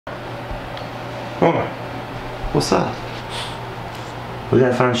Oh, what's up? We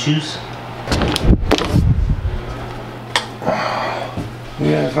gotta find shoes.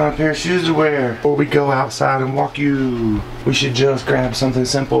 We gotta find a pair of shoes to wear before we go outside and walk you. We should just grab something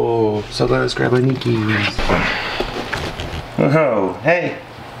simple. So let us grab our Nikes. Oh, hey.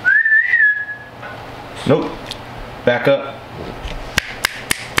 Nope. Back up.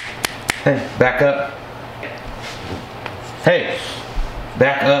 Hey, back up. Hey,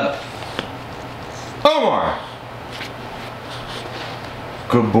 back up. Omar!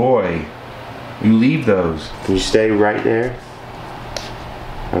 Good boy. You leave those. Can you stay right there?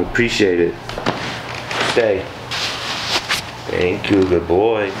 I appreciate it. Stay. Thank you, good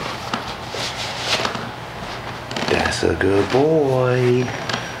boy. That's a good boy.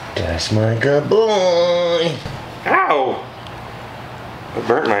 That's my good boy. Ow! I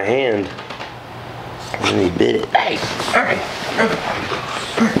burnt my hand. And he bit it. Hey! Alright.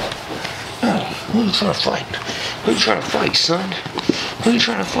 Who are you trying to fight? Who are you trying to fight, son? Who are you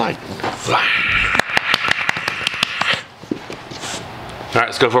trying to fight? Alright,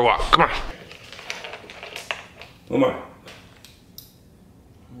 let's go for a walk. Come on. Come on.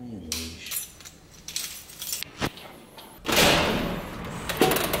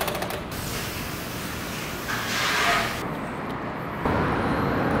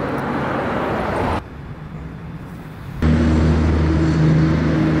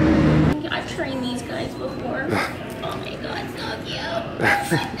 I've trained these guys before. Oh my god, so cute. Oh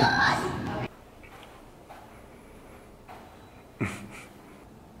my god.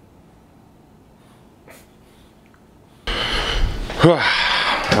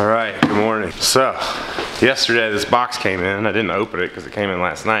 Alright, good morning. So, yesterday this box came in. I didn't open it because it came in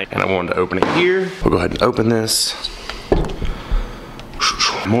last night and I wanted to open it here. We'll go ahead and open this.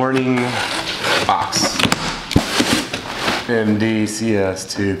 Morning box.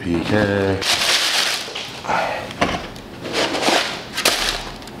 MDCS2PK.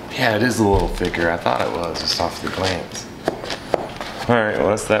 Yeah, it is a little thicker. I thought it was just off the glance. Alright, well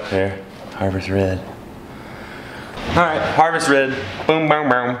that's that pair. Harvest Red. Alright, Harvest Red. Boom, boom,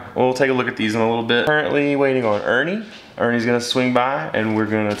 boom. We'll take a look at these in a little bit. Currently waiting on Ernie. Ernie's gonna swing by and we're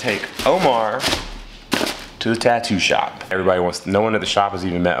gonna take Omar to the tattoo shop. Everybody wants, no one at the shop has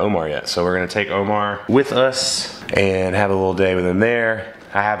even met Omar yet. So we're gonna take Omar with us and have a little day with him there.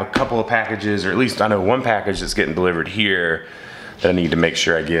 I have a couple of packages, or at least I know one package that's getting delivered here that I need to make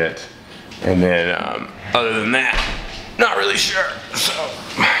sure I get. And then other than that, not really sure, so.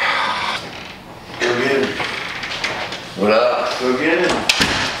 Go get him. What up? Go get him.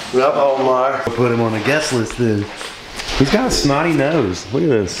 What up, Omar? We'll put him on the guest list then. He's got a snotty nose. Look at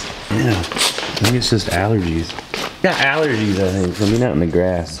this. Yeah. I think it's just allergies. He got allergies, I think, from being out in the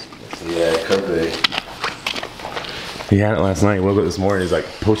grass. Yeah, it could be. He had it last night. He woke up this morning, he's like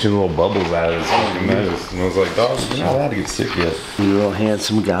pushing little bubbles out of his fucking nose. And I was like, dog, you're not allowed to get sick yet. You little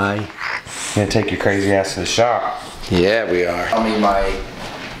handsome guy. You're gonna take your crazy ass to the shop. Yeah, we are. I mean,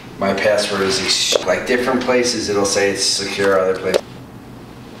 my password is like different places. It'll say it's secure, other places.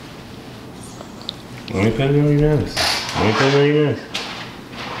 Let me put it on your nose. Let me put it on your nose.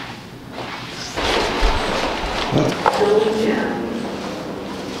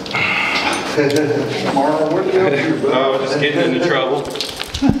 Tomorrow, where'd you go to, bro? Oh, just getting into trouble.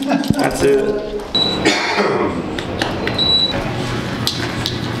 That's it.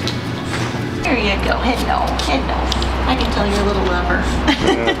 There you go. Hello. Hello. I can tell you're a little lover.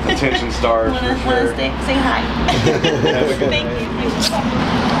 Yeah, attention stars for sure. Say hi. Thank you.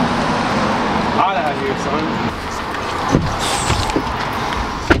 Hot out here, son.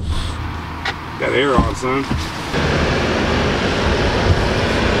 Got air on, son.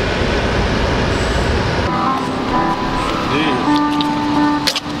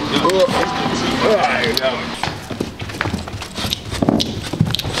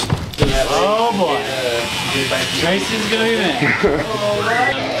 Oh boy. Tracy's going in.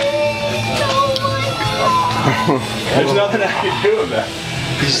 There's nothing I can do about it.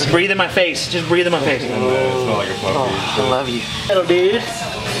 Just breathe in my face. Just breathe in my face. It's not like a puppy. I love you. Little dude.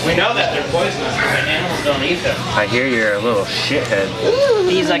 We know that they're poisonous, but animals don't eat them. I hear you're a little shithead.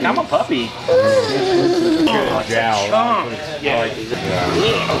 He's like, I'm a puppy. Jowl. Yeah. Let's get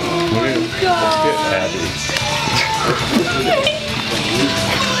happy.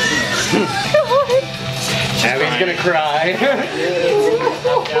 Abby's gonna cry.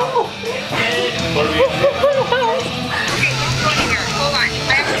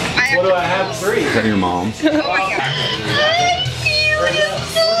 What do I have? 3. Is that your mom?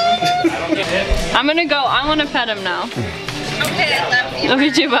 I'm gonna go. I want to pet him now. Okay, I love you. Look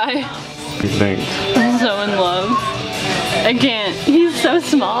at you, bye. What do you think? I'm so in love. I can't. He's so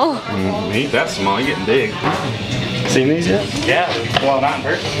small. He ain't that small, he's getting big. Seen these yet? Yeah, well, not in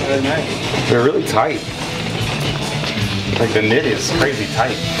person. But nice. They're really tight. Like the knit is crazy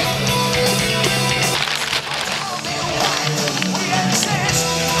tight.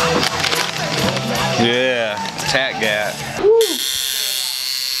 Yeah, tack gat. Woo.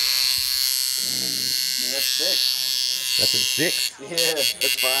 That's 6. That's at 6? Yeah,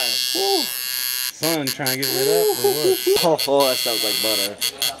 that's fine. Woo. Son, trying to get lit up or what? Oh, that sounds like butter.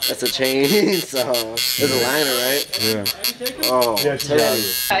 That's a chainsaw. There's a liner, right? Yeah. Oh, Yeah,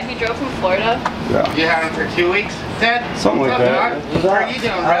 Teddy. He drove from Florida. Yeah. You had him for 2 weeks, Ted? Something like that. How are you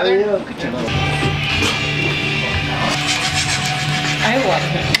doing, brother? I love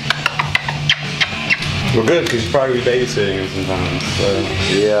him. We're good because you're probably babysitting him sometimes. So.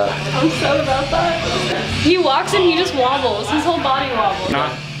 Yeah. I'm so about that. He walks and he just wobbles. His whole body wobbles.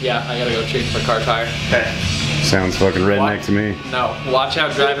 Yeah, I gotta go change my car tire. Sounds fucking redneck to me. No, watch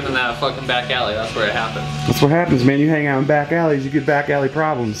out driving in that fucking back alley. That's where it happens. That's what happens, man. You hang out in back alleys, you get back alley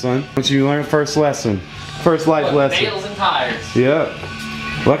problems, son. Once you learn first lesson. First life lesson. Nails and tires. Yep.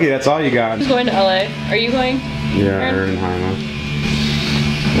 Lucky that's all you got. He's going to LA. Are you going? Yeah, Aaron? Erdenheimer.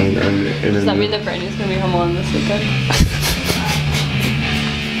 Does that mean that Brandy's gonna be home alone this weekend?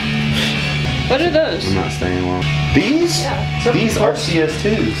 What are those? I'm not staying long. These? Yeah. These are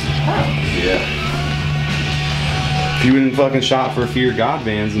CS2s. Oh. Yeah. If you wouldn't fucking shop for fear God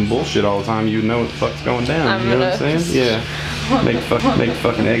bands and bullshit all the time, you'd know what the fuck's going down. I'm you know what I'm saying? Yeah. Make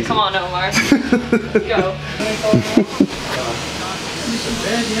fucking eggs. Come on, Omar. Go.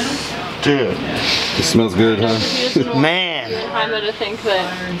 Dude. It smells good, huh? Man. I'm gonna think that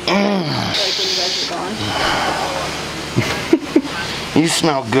like when you guys are gone. You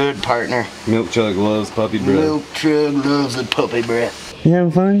smell good, partner. Milk Chug loves puppy breath. Milk Chug loves the puppy breath. You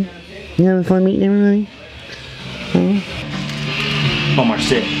having fun? You having fun meeting everybody? Omar,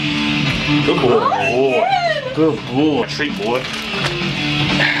 sit. Good boy. Good boy. Treat boy.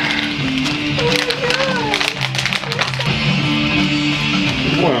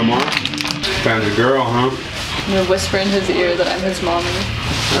 Boy, Omar. Found a girl, huh? I'm gonna whisper in his ear that I'm his mommy.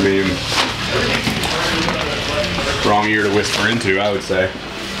 I mean, wrong ear to whisper into, I would say.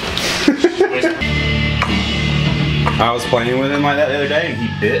 I was playing with him like that the other day and he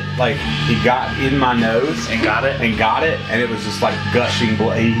bit, like, he got in my nose. And got it? And it was just like gushing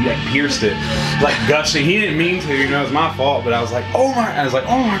blood. He like pierced it. Like gushing. He didn't mean to, you know, it was my fault, but I was like, oh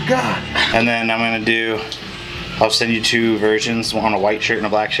my God. And then I'm gonna do, I'll send you 2 versions, one on a white shirt and a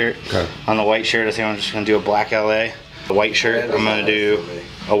black shirt. Okay. On the white shirt, I think I'm just gonna do a black LA. The white shirt, I'm gonna do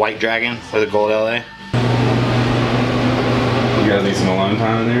a white dragon with a gold LA. You guys need some alone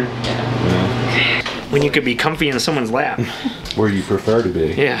time in there? Yeah. When you could be comfy in someone's lap. Where you prefer to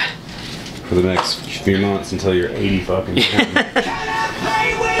be. Yeah. For the next few months until you're 80 fucking.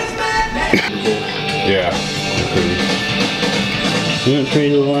 Yeah. Pretty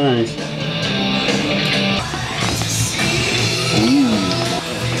little eyes.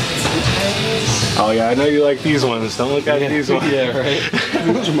 Oh yeah, I know you like these ones. Don't look at these ones. Yeah, right.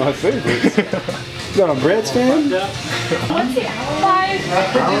 Those are my favorites. You got a Brett's fan? What's the hour?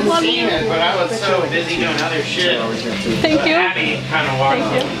 Love you. But I was so busy doing other shit. Thank you. Abby kind of walked.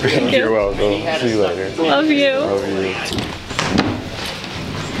 Thank you. You're welcome. See you later. Love you. Love you.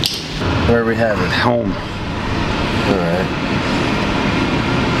 Where are we headed? Home. Alright.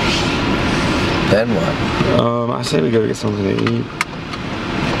 Then what? I say we go get something to eat.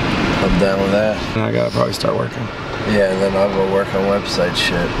 I'm down with that. And I gotta probably start working. Yeah, and then I'll go work on website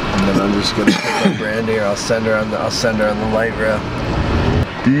shit. And then I'm just gonna pick up Brandy, or I'll send her on the light rail.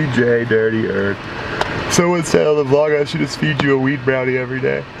 DJ Dirty Earth. Someone said on the vlog I should just feed you a weed brownie every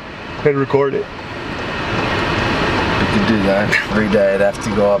day and record it. You could do that every day. I'd have to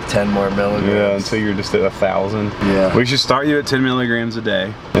go up 10 more milligrams. Yeah, until you're just at 1,000. Yeah. We should start you at 10 milligrams a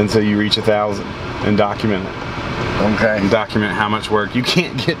day until you reach 1,000 and document it. Okay. And document how much work you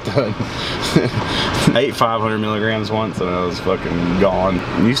can't get done. I ate 500 milligrams once and I was fucking gone.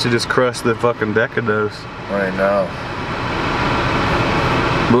 I used to just crush the fucking Decadose. Right now.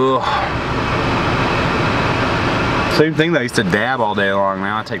 Ugh. Same thing that I used to dab all day long.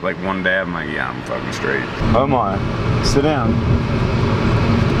 Now I take like one dab and I'm like, yeah, I'm fucking straight. Omar, sit down.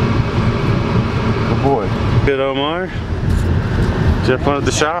 Good boy. Good, Omar. Did you have fun at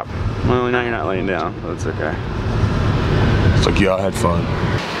the shop? Well, now you're not laying down, but it's okay. It's like, yeah, I had fun.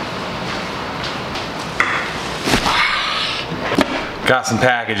 Got some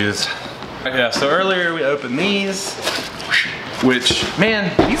packages. Yeah, so earlier we opened these, which,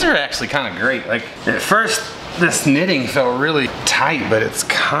 man, these are actually kind of great. Like, at first, this knitting felt really tight, but it's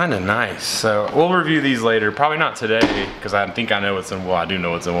kind of nice. So we'll review these later. Probably not today, because I think I know what's in, well, I do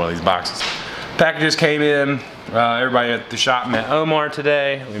know what's in one of these boxes. Packages came in. Everybody at the shop met Omar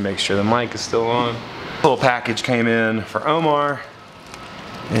today. Let me make sure the mic is still on. A little package came in for Omar.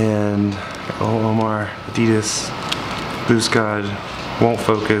 And, oh, Omar, Adidas, BoostGOD, won't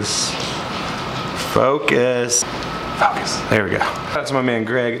focus. Focus. Focus. There we go. That's my man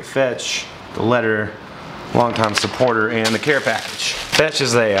Greg at Fetch, the letter, longtime supporter, and the care package. Fetch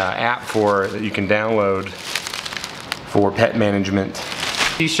is a app that you can download for pet management.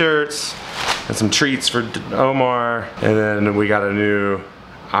 T-shirts and some treats for Omar, and then we got a new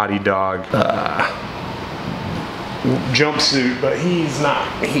Adidas jumpsuit, but he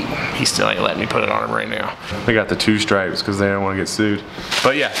still ain't letting me put it on him right now. We got the 2 stripes because they don't want to get sued.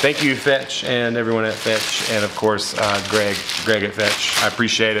 But yeah, thank you Fetch and everyone at Fetch, and of course Greg at Fetch. I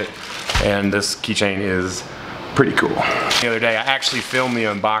appreciate it, and this keychain is pretty cool. The other day I actually filmed the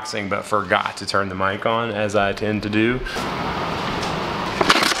unboxing but forgot to turn the mic on, as I tend to do.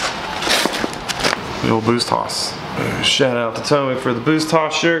 The old Boost Hoss. Shout out to Tommy for the Boost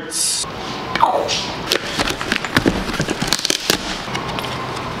Hoss shirts.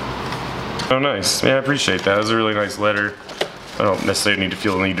 Oh, nice. Yeah, I appreciate that. It was a really nice letter. I don't necessarily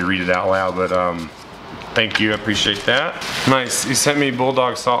feel the need to read it out loud, but thank you. I appreciate that. Nice. You sent me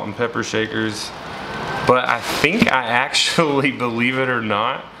Bulldog salt and pepper shakers, but I think I actually, believe it or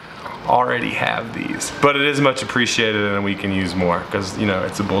not, already have these. But it is much appreciated, and we can use more because, you know,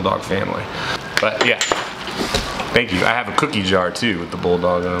 it's a Bulldog family. But yeah, thank you. I have a cookie jar too with the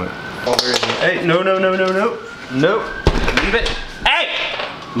Bulldog on it. Hey, no. Nope. Leave it. Hey!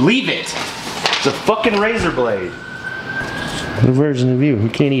 Leave it. It's a fucking razor blade. The version of you. We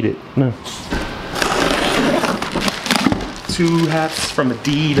can't eat it. No. 2 hats from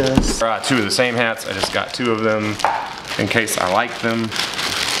Adidas. 2 of the same hats. I just got 2 of them in case I like them.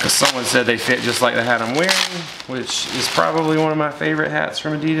 Because someone said they fit just like the hat I'm wearing, which is probably one of my favorite hats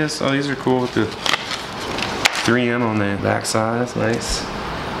from Adidas. Oh, these are cool with the 3M on the back side. That's nice.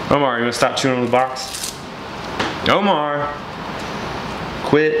 Omar, you gonna stop chewing on the box? Omar!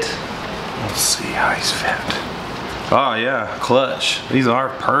 Quit. Let's see how he's fit. Oh yeah, clutch. These are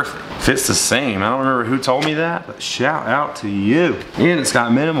perfect. Fits the same. I don't remember who told me that, but shout out to you. And it's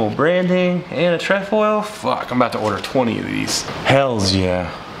got minimal branding and a trefoil. Fuck, I'm about to order 20 of these. Hells yeah.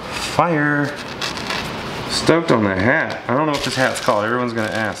 Fire. Stoked on that hat. I don't know what this hat's called. Everyone's gonna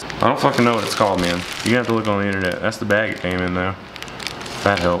ask. I don't fucking know what it's called, man. You're gonna have to look on the internet. That's the bag it came in though.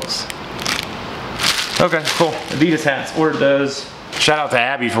 That helps. Okay, cool. Adidas hats, ordered those. Shout out to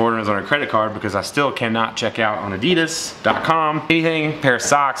Abby for ordering those on her credit card because I still cannot check out on Adidas.com. Anything, pair of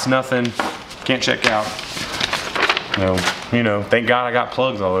socks, nothing. Can't check out. No, you know, thank God I got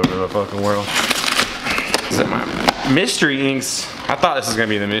plugs all over the fucking world. Is that my mystery inks? I thought this was gonna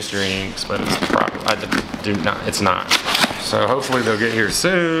be the mystery inks, but it's probably, it's not. So hopefully they'll get here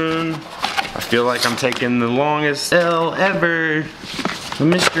soon. I feel like I'm taking the longest L ever. The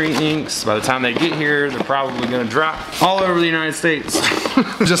mystery inks. By the time they get here, they're probably gonna drop all over the United States.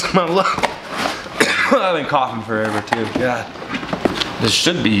 Just my luck. I've been coughing forever too. God. This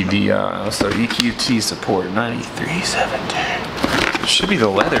should be the so EQT support 9317. Should be the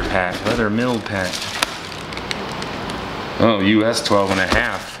leather pack, leather milled pack. Oh, US 12 and a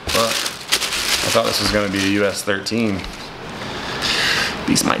half. Fuck. I thought this was gonna be a US 13.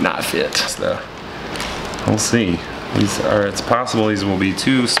 These might not fit, though. We'll see. These are, it's possible these will be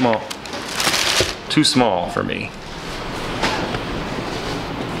too small for me.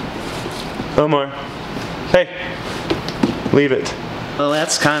 Omar, hey, leave it. Well,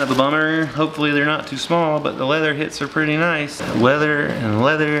 that's kind of a bummer. Hopefully they're not too small, but the leather hits are pretty nice. Leather and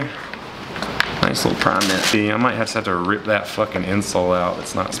leather. Nice little prime knit. See, I might have to rip that fucking insole out.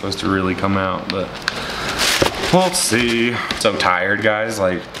 It's not supposed to really come out, but we'll see. So tired, guys.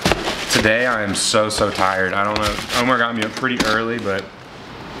 Like, today I am so tired. I don't know. Omar got me up pretty early, but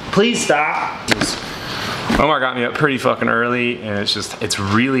please stop. Omar got me up pretty fucking early, and it's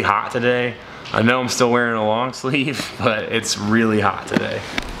really hot today. I know I'm still wearing a long sleeve, but it's really hot today.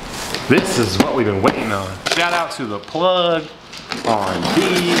 This is what we've been waiting on. Shout out to the plug on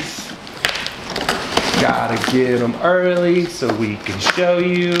these. Gotta get them early so we can show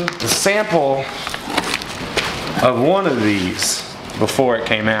you the sample of one of these before it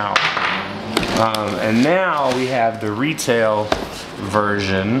came out. And now we have the retail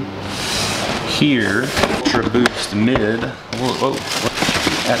version here, Ultra Boost Mid. Whoa.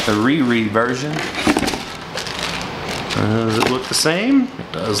 At the Riri version. Does it look the same?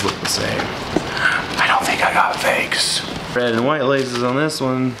 It does look the same. I don't think I got fakes. Red and white laces on this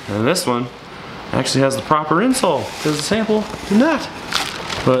one, and this one actually has the proper insole because the sample did not.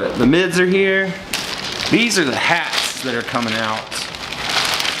 But the mids are here. These are the hats that are coming out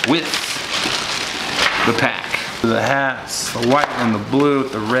with the pack. The hats, the white and the blue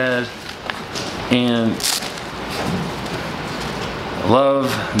with the red. And I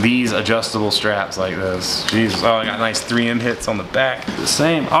love these adjustable straps like this. Jesus, oh, I got nice 3M hits on the back. The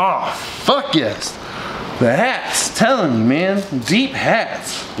same, oh, fuck yes. The hats, telling you, man, deep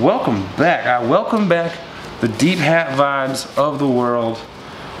hats. Welcome back. I welcome back the deep hat vibes of the world.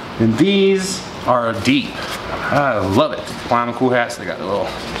 And these are deep. I love it. Climate cool hats, they got a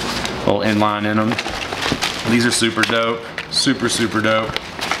little inline in them. These are super dope. Super, super dope.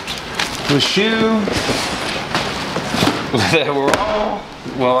 The shoe that we're all,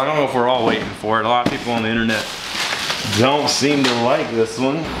 well, I don't know if we're all waiting for it. A lot of people on the internet don't seem to like this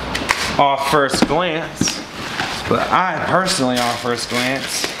one off first glance. But I personally, off first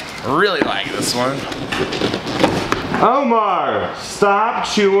glance, really like this one. Omar, stop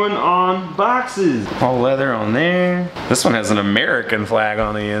chewing on boxes. All leather on there. This one has an American flag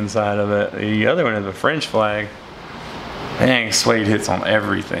on the inside of it. The other one has a French flag. Dang, suede hits on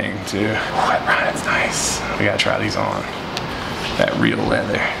everything too. Oh, that ride's nice. We gotta try these on. That real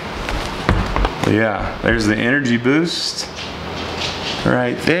leather. But yeah, there's the Energy Boost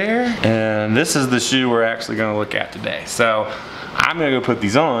right there. And this is the shoe we're actually gonna look at today. So I'm gonna go put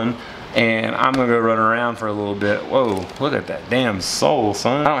these on and I'm gonna go run around for a little bit. Whoa, look at that damn sole,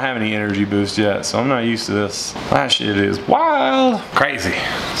 son. I don't have any Energy Boost yet, so I'm not used to this. That shit is wild. Crazy.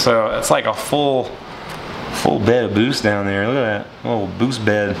 So it's like a full bed of boost down there. Look at that little boost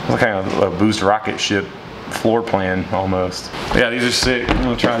bed. It's kind of a boost rocket ship floor plan almost. Yeah, these are sick. I'm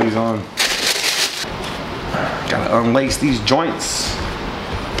gonna try these on. Gotta unlace these joints.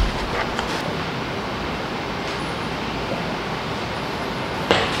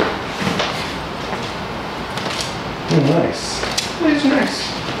 Oh, nice. These are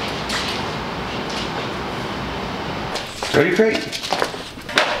nice. Ready, crate?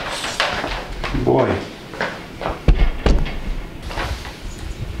 Boy.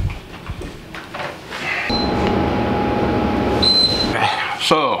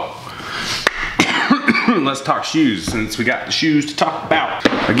 So, let's talk shoes since we got the shoes to talk about.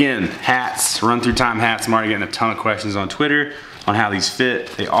 Again, hats, run through time hats. I'm already getting a ton of questions on Twitter on how these fit.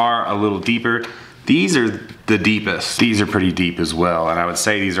 They are a little deeper. These are the deepest. These are pretty deep as well, and I would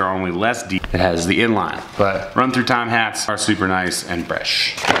say these are only less deep. It has the inline, but run through time hats are super nice and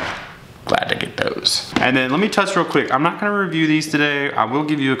fresh. Glad to get those. And then let me touch real quick. I'm not gonna review these today. I will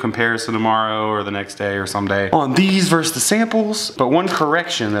give you a comparison tomorrow or the next day or someday on these versus the samples. But one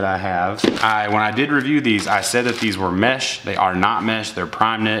correction that I have, when I did review these, I said that these were mesh. They are not mesh, they're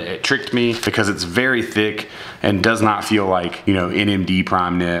prime knit. It tricked me because it's very thick and does not feel like, you know, NMD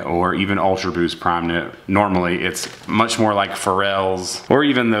prime knit or even Ultra Boost prime knit. Normally it's much more like Pharrell's or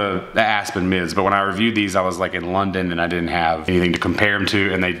even the Aspen mids. But when I reviewed these, I was like in London and I didn't have anything to compare them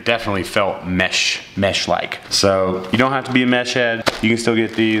to, and they definitely felt mesh-like. So you don't have to be a mesh head. You can still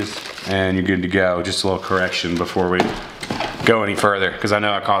get these and you're good to go. Just a little correction before we go any further, because I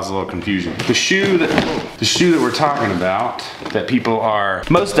know I caused a little confusion. The shoe that we're talking about that people are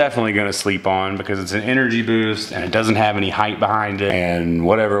most definitely gonna sleep on because it's an Energy Boost and it doesn't have any height behind it and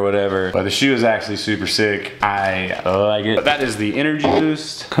whatever. But the shoe is actually super sick. I like it. But that is the Energy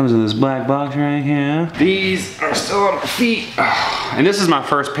Boost. Comes in this black box right here. These are still on my feet. And this is my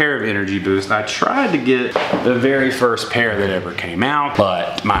first pair of Energy Boost. I tried to get the very first pair that ever came out,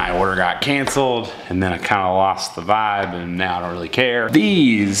 but my order got canceled and then I kind of lost the vibe and now I don't really care.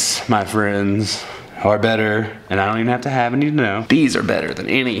 These, my friends, are better, and I don't even have to have any to know. These are better than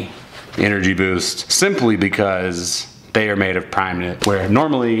any Energy Boost simply because they are made of prime knit, where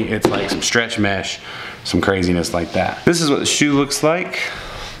normally it's like some stretch mesh, some craziness like that. This is what the shoe looks like.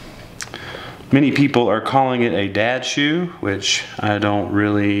 Many people are calling it a dad shoe, which I don't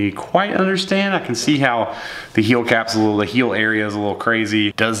really quite understand. I can see how the heel cap's the heel area is a little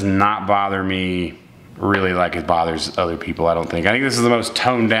crazy. Does not bother me really like it bothers other people, I don't think. I think this is the most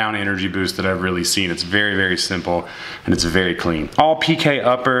toned down Energy Boost that I've really seen. It's very, very simple and it's very clean. All PK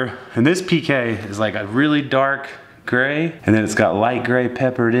upper, and this PK is like a really dark gray, and then it's got light gray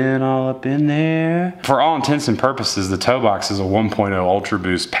peppered in all up in there. For all intents and purposes, the toe box is a 1.0 Ultra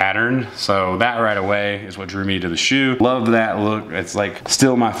Boost pattern, so that right away is what drew me to the shoe. Love that look. It's like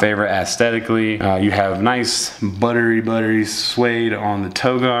still my favorite aesthetically. You have nice buttery suede on the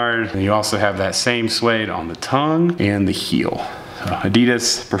toe guard, and you also have that same suede on the tongue and the heel.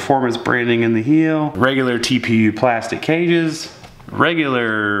 Adidas performance branding in the heel. Regular TPU plastic cages.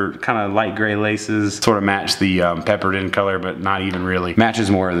 regular kind of light gray laces. Sort of match the peppered in color, but not even really.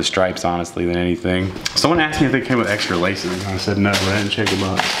 Matches more of the stripes, honestly, than anything. Someone asked me if they came with extra laces, and I said no, but I didn't check them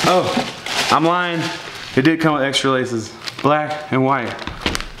out. Oh, I'm lying. It did come with extra laces. Black and white.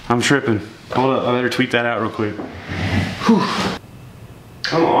 I'm tripping. Hold up, I better tweet that out real quick. Whew.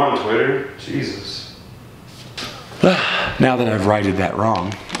 Come on, Twitter. Jesus. Now that I've righted that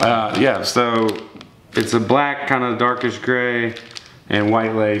wrong. Yeah, so it's a black, kind of darkish gray, and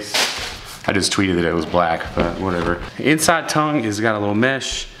white lace. I just tweeted that it was black, but whatever. Inside tongue has got a little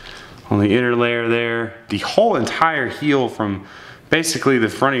mesh on the inner layer there. The whole entire heel from basically the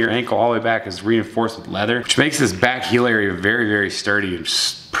front of your ankle all the way back is reinforced with leather, which makes this back heel area very, very sturdy and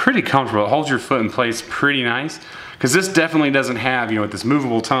pretty comfortable. It holds your foot in place pretty nice, because this definitely doesn't have, you know, with this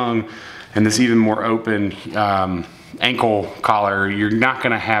movable tongue and this even more open ankle collar, you're not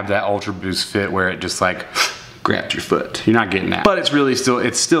gonna have that Ultra Boost fit where it just like grabbed your foot. You're not getting that. But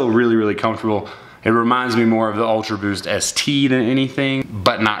it's still really, really comfortable. It reminds me more of the Ultra Boost ST than anything,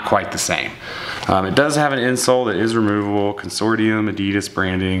 but not quite the same. It does have an insole that is removable, Consortium, Adidas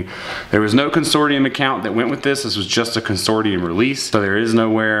branding. There was no Consortium account that went with this. This was just a Consortium release. So there is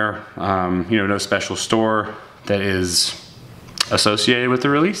nowhere, you know, no special store that is associated with the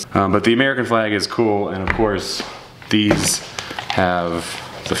release. But the American flag is cool, and of course, these have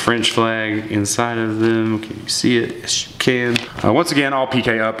the French flag inside of them. Can you see it? Yes, you can. Once again, all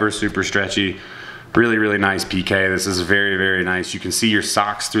PK upper, super stretchy. Really, really nice PK. This is very, very nice. You can see your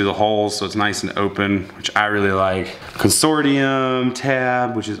socks through the holes, so it's nice and open, which I really like. Consortium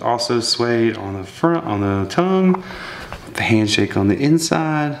tab, which is also suede on the front, on the tongue. The handshake on the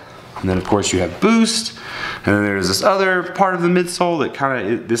inside. And then of course you have Boost. And then there's this other part of the midsole that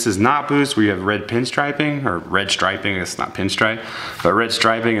kind of, this is not Boost, where you have red pinstriping, or red striping, it's not pinstripe, but red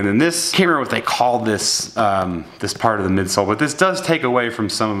striping. And then this, can't remember what they call this, this part of the midsole, but this does take away from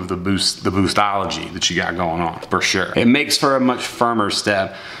some of the Boostology that you got going on, for sure. It makes for a much firmer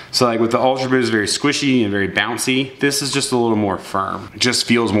step. So like with the Ultra Boost, very squishy and very bouncy. This is just a little more firm. It just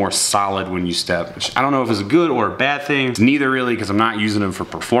feels more solid when you step, which I don't know if it's a good or a bad thing. It's neither really, because I'm not using them for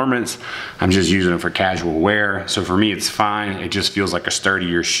performance. I'm just using them for casual wear. So for me, it's fine. It just feels like a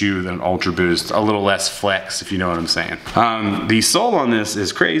sturdier shoe than an Ultra Boost. A little less flex, if you know what I'm saying. The sole on this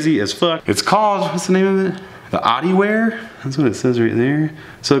is crazy as fuck. It's called, what's the name of it? The Adiwear, that's what it says right there.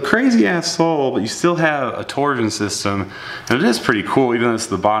 So crazy ass sole, but you still have a torsion system. And it is pretty cool, even though it's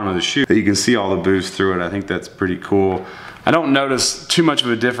the bottom of the shoe, that you can see all the boost through it. I think that's pretty cool. I don't notice too much of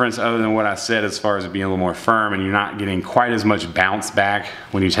a difference other than what I said as far as it being a little more firm, and you're not getting quite as much bounce back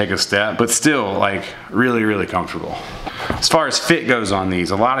when you take a step, but still like really, really comfortable. As far as fit goes on these,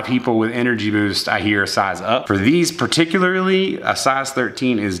 a lot of people with Energy Boost, I hear, a size up. For these particularly, a size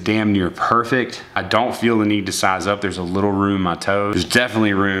 13 is damn near perfect. I don't feel the need to size up. There's a little room in my toes. There's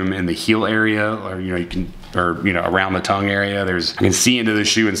definitely room in the heel area, or you know, you can, or you know, around the tongue area. I can see into the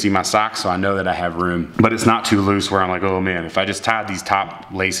shoe and see my socks, so I know that I have room. But it's not too loose where I'm like, oh man, if I just tied these top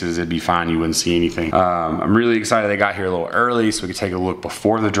laces, it'd be fine. You wouldn't see anything. I'm really excited they got here a little early so we could take a look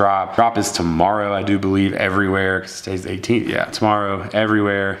before the drop. Drop is tomorrow, I do believe, everywhere, because today's the 18th. Yeah, tomorrow,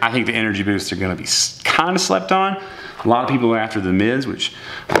 everywhere. I think the Energy Boosts are gonna be kind of slept on. A lot of people are after the mids, which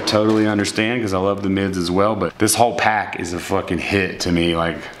I totally understand, because I love the mids as well, but this whole pack is a fucking hit to me.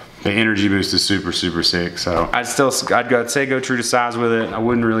 Like, the Energy Boost is super, super sick. So I'd say go true to size with it. I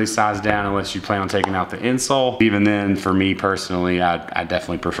wouldn't really size down unless you plan on taking out the insole. Even then, for me personally, I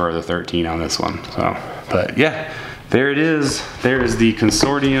definitely prefer the 13 on this one. So, but yeah, there it is. There is the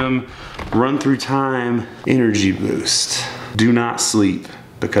Consortium Run Through Time Energy Boost. Do not sleep,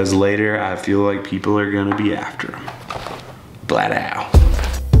 because later I feel like people are gonna be after them. Flat out.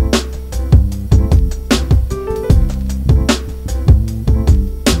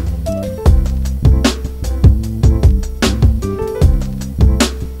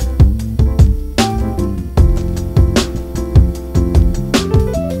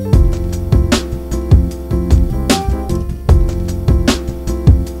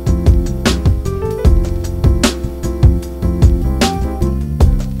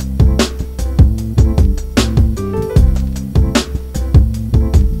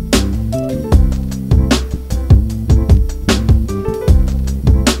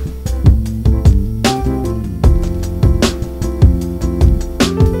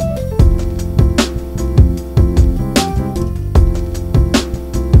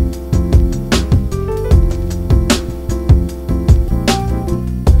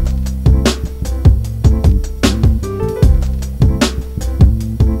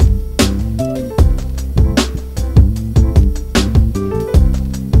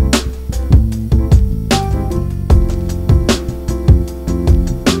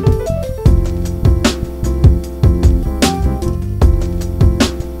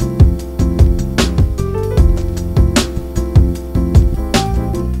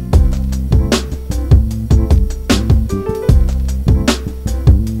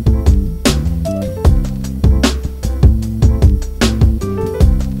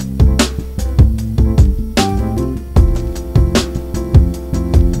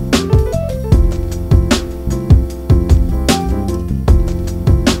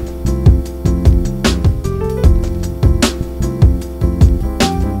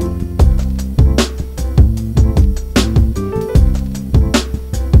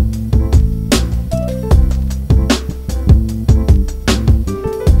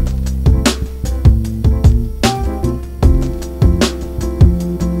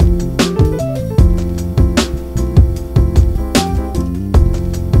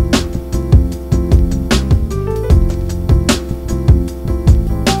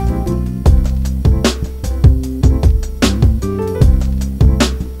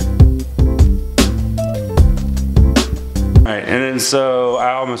 so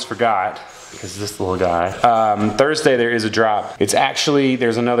I almost forgot, because this little guy. Thursday there is a drop. It's actually,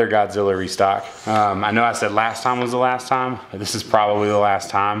 there's another Godzilla restock. I know I said last time was the last time, but this is probably the last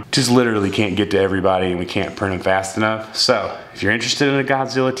time. Just literally can't get to everybody and we can't print them fast enough. So if you're interested in a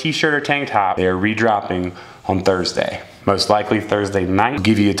Godzilla t-shirt or tank top, they are redropping on Thursday. Most likely Thursday night. I'll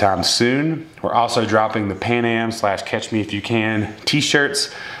give you a time soon. We're also dropping the Pan Am / Catch Me If You Can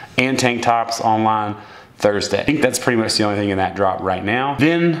t-shirts and tank tops online Thursday. I think that's pretty much the only thing in that drop right now.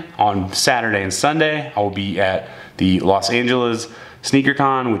 Then on Saturday and Sunday, I will be at the Los Angeles Sneaker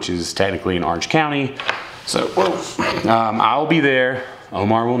Con, which is technically in Orange County. So, I'll be there.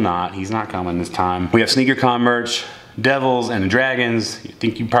 Omar will not. He's not coming this time. We have Sneaker Con merch, Devils and Dragons. I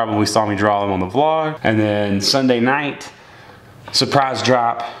think you probably saw me draw them on the vlog. And then Sunday night, surprise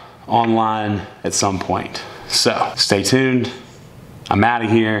drop online at some point. So, stay tuned. I'm out of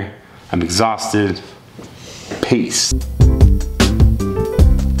here. I'm exhausted. Peace.